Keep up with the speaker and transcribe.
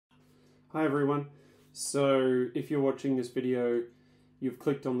Hi everyone. So if you're watching this video, you've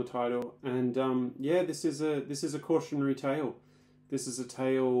clicked on the title, and yeah, this is a cautionary tale. This is a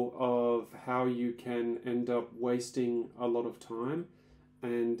tale of how you can end up wasting a lot of time,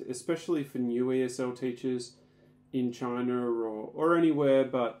 and especially for new ESL teachers in China or anywhere,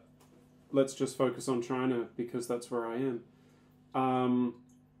 but let's just focus on China because that's where I am.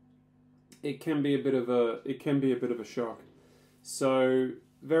 It can be a bit of a shock. So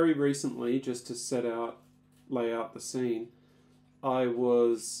very recently, just to lay out the scene, I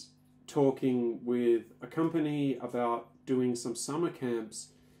was talking with a company about doing some summer camps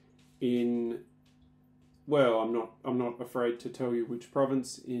in, well, I'm not afraid to tell you which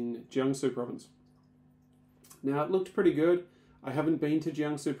province, in Jiangsu province. Now, it looked pretty good. I haven't been to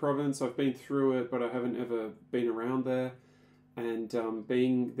Jiangsu province. I've been through it, but I haven't ever been around there. And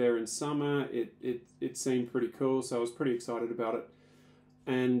being there in summer, it seemed pretty cool, so I was pretty excited about it.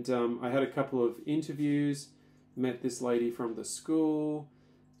 And I had a couple of interviews, met this lady from the school,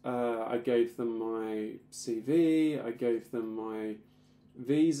 I gave them my CV, I gave them my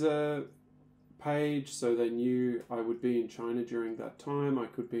visa page, so they knew I would be in China during that time, I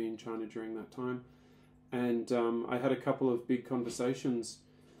could be in China during that time. And I had a couple of big conversations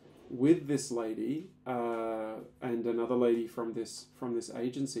with this lady and another lady from this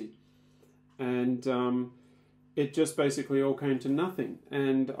agency, and it just basically all came to nothing.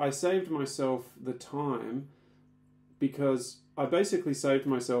 And I saved myself the time because I basically saved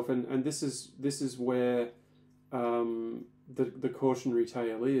myself, and this is where the cautionary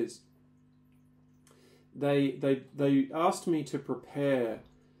tale is. They asked me to prepare.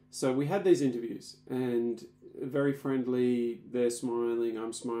 So we had these interviews, and very friendly, they're smiling,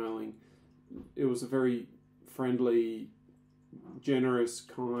 I'm smiling. It was a very friendly, generous,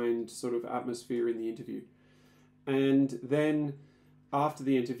 kind sort of atmosphere in the interview. And then after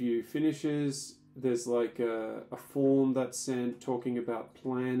the interview finishes, there's like a form that's sent talking about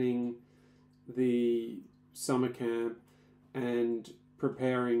planning the summer camp and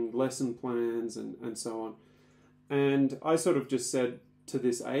preparing lesson plans and so on. And I sort of just said to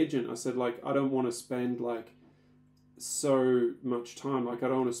this agent, I said, like, I don't want to spend like so much time, like I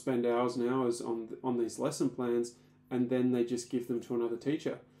don't want to spend hours and hours on these lesson plans and then they just give them to another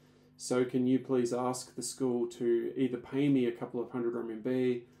teacher. So can you please ask the school to either pay me a couple of hundred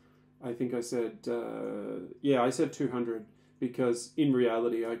RMB? I think I said, I said 200, because in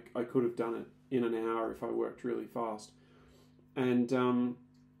reality I could have done it in an hour if I worked really fast, and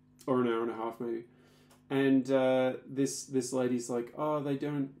or an hour and a half maybe. And this lady's like, oh, they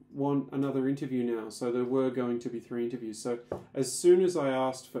don't want another interview now. So there were going to be 3 interviews. So as soon as I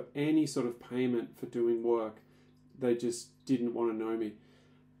asked for any sort of payment for doing work, they just didn't want to know me.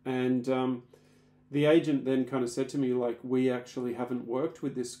 And the agent then kind of said to me, like, we actually haven't worked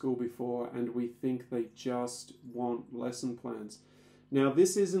with this school before and we think they just want lesson plans. Now,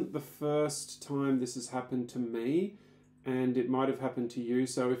 this isn't the first time this has happened to me, and it might have happened to you.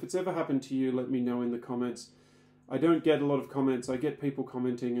 So if it's ever happened to you, let me know in the comments. I don't get a lot of comments. I get people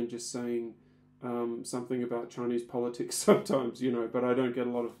commenting and just saying something about Chinese politics sometimes, you know, but I don't get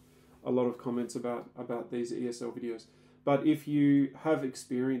a lot of comments about these ESL videos. But if you have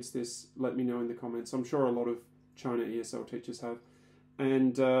experienced this, let me know in the comments. I'm sure a lot of China ESL teachers have.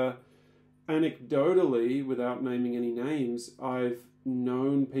 And anecdotally, without naming any names, I've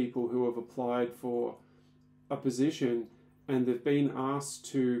known people who have applied for a position and they've been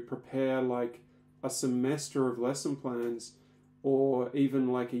asked to prepare like a semester of lesson plans or even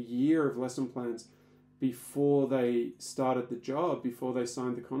like a year of lesson plans before they started the job, before they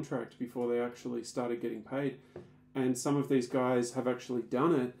signed the contract, before they actually started getting paid. And some of these guys have actually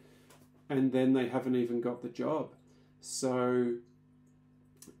done it and then they haven't even got the job. So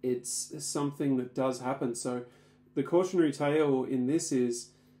it's something that does happen. So the cautionary tale in this is,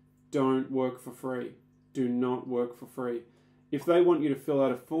 don't work for free. Do not work for free. If they want you to fill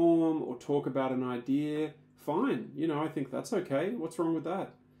out a form or talk about an idea, fine. You know, I think that's okay. What's wrong with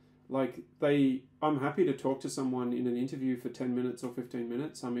that? Like, I'm happy to talk to someone in an interview for 10 minutes or 15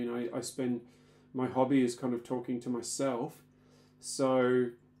 minutes. I mean, I spend, my hobby is kind of talking to myself. So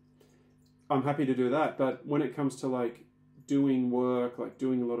I'm happy to do that. But when it comes to like doing work, like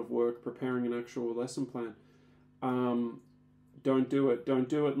doing a lot of work, preparing an actual lesson plan, don't do it. Don't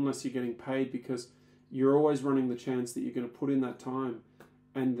do it unless you're getting paid, because you're always running the chance that you're going to put in that time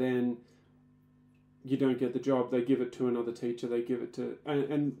and then you don't get the job. They give it to another teacher. They give it to...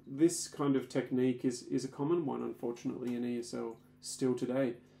 And this kind of technique is a common one, unfortunately, in ESL still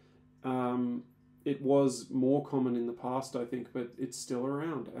today. It was more common in the past, I think, but it's still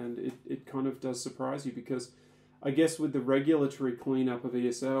around. And it kind of does surprise you because I guess with the regulatory cleanup of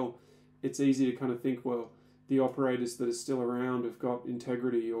ESL, it's easy to kind of think, well, the operators that are still around have got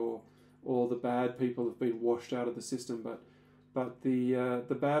integrity, or the bad people have been washed out of the system. But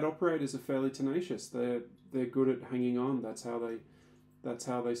the bad operators are fairly tenacious. They're good at hanging on. That's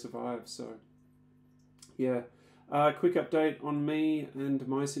how they survive. So yeah. Quick update on me and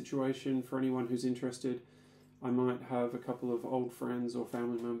my situation for anyone who's interested. I might have a couple of old friends or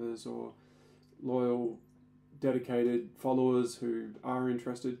family members or loyal, dedicated followers who are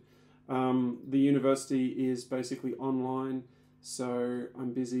interested. The university is basically online, so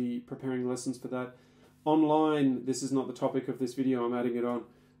I'm busy preparing lessons for that. Online, this is not the topic of this video, I'm adding it on,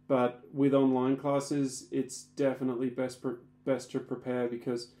 but with online classes, it's definitely best to prepare,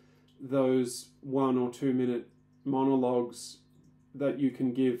 because those 1 or 2 minute monologues that you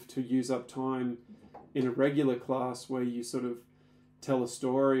can give to use up time in a regular class where you sort of tell a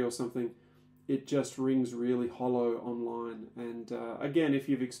story or something, it just rings really hollow online. And again, if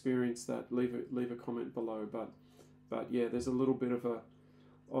you've experienced that, leave a comment below. But yeah, there's a little bit of a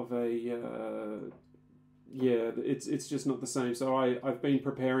yeah, it's just not the same. So I've been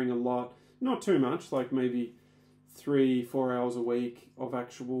preparing a lot, not too much, like maybe 3-4 hours a week of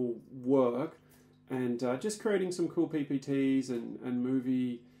actual work, and just creating some cool PPTs and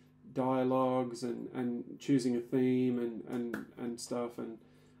movie dialogues and choosing a theme and stuff and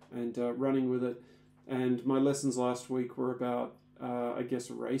running with it. And my lessons last week were about I guess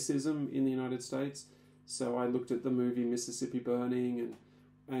racism in the United States. So I looked at the movie Mississippi Burning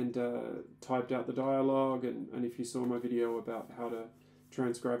and typed out the dialogue, and if you saw my video about how to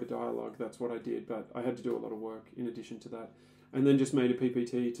transcribe a dialogue, that's what I did. But I had to do a lot of work in addition to that, and then just made a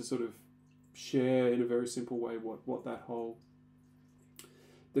PPT to sort of share in a very simple way what that whole,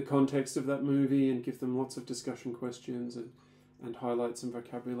 the context of that movie, and give them lots of discussion questions and highlight some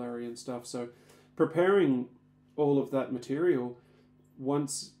vocabulary and stuff. So preparing all of that material,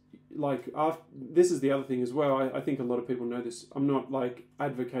 once, like, after, this is the other thing as well, I think a lot of people know this, I'm not like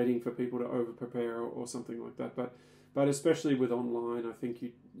advocating for people to over prepare or something like that, but especially with online, I think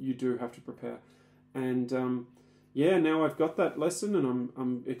you do have to prepare. And yeah, now I've got that lesson and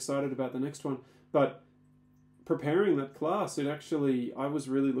I'm excited about the next one. But preparing that class, I was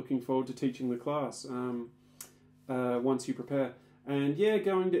really looking forward to teaching the class once you prepare. And yeah,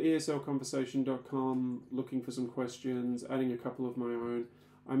 going to eslconversation.com, looking for some questions, adding a couple of my own.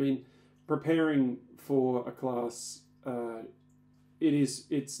 I mean, preparing for a class,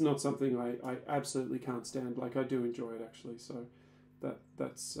 it's not something I absolutely can't stand. Like, I do enjoy it actually. So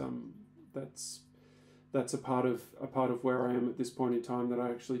that's a part of where I am at this point in time, that I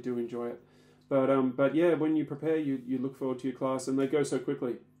actually do enjoy it. But yeah, when you prepare, you look forward to your class, and they go so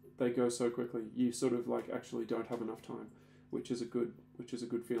quickly. You sort of like actually don't have enough time, which is a good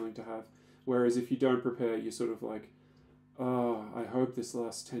feeling to have. Whereas if you don't prepare, you're sort of like, oh, I hope this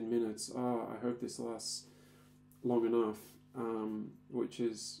lasts 10 minutes. Oh, I hope this lasts long enough, which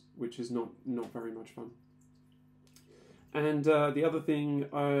is not very much fun. And the other thing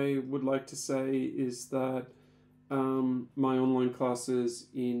I would like to say is that my online classes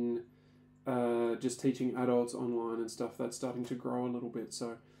in just teaching adults online and stuff, that's starting to grow a little bit.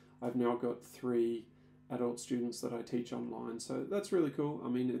 So I've now got 3 adult students that I teach online. So that's really cool. I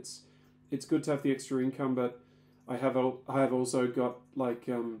mean, it's good to have the extra income, but I have also got like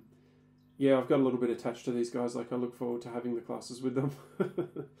yeah, I've got a little bit attached to these guys. Like, I look forward to having the classes with them.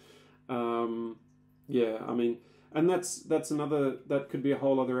 Yeah, I mean, and that's another, that could be a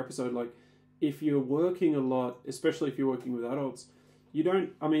whole other episode. Like, if you're working a lot, especially if you're working with adults, you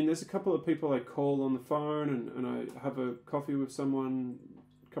don't, I mean, there's a couple of people I call on the phone and I have a coffee with someone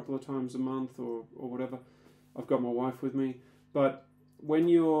a couple of times a month or whatever. I've got my wife with me. But when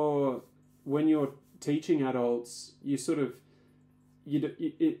you're teaching adults, you sort of,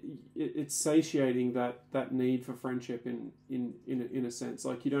 it's satiating that need for friendship in a sense.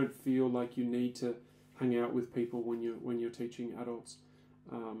 Like, you don't feel like you need to hang out with people when you're teaching adults.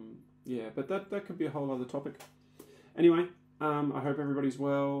 Yeah, but that could be a whole other topic. Anyway, I hope everybody's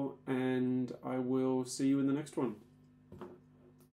well, and I will see you in the next one.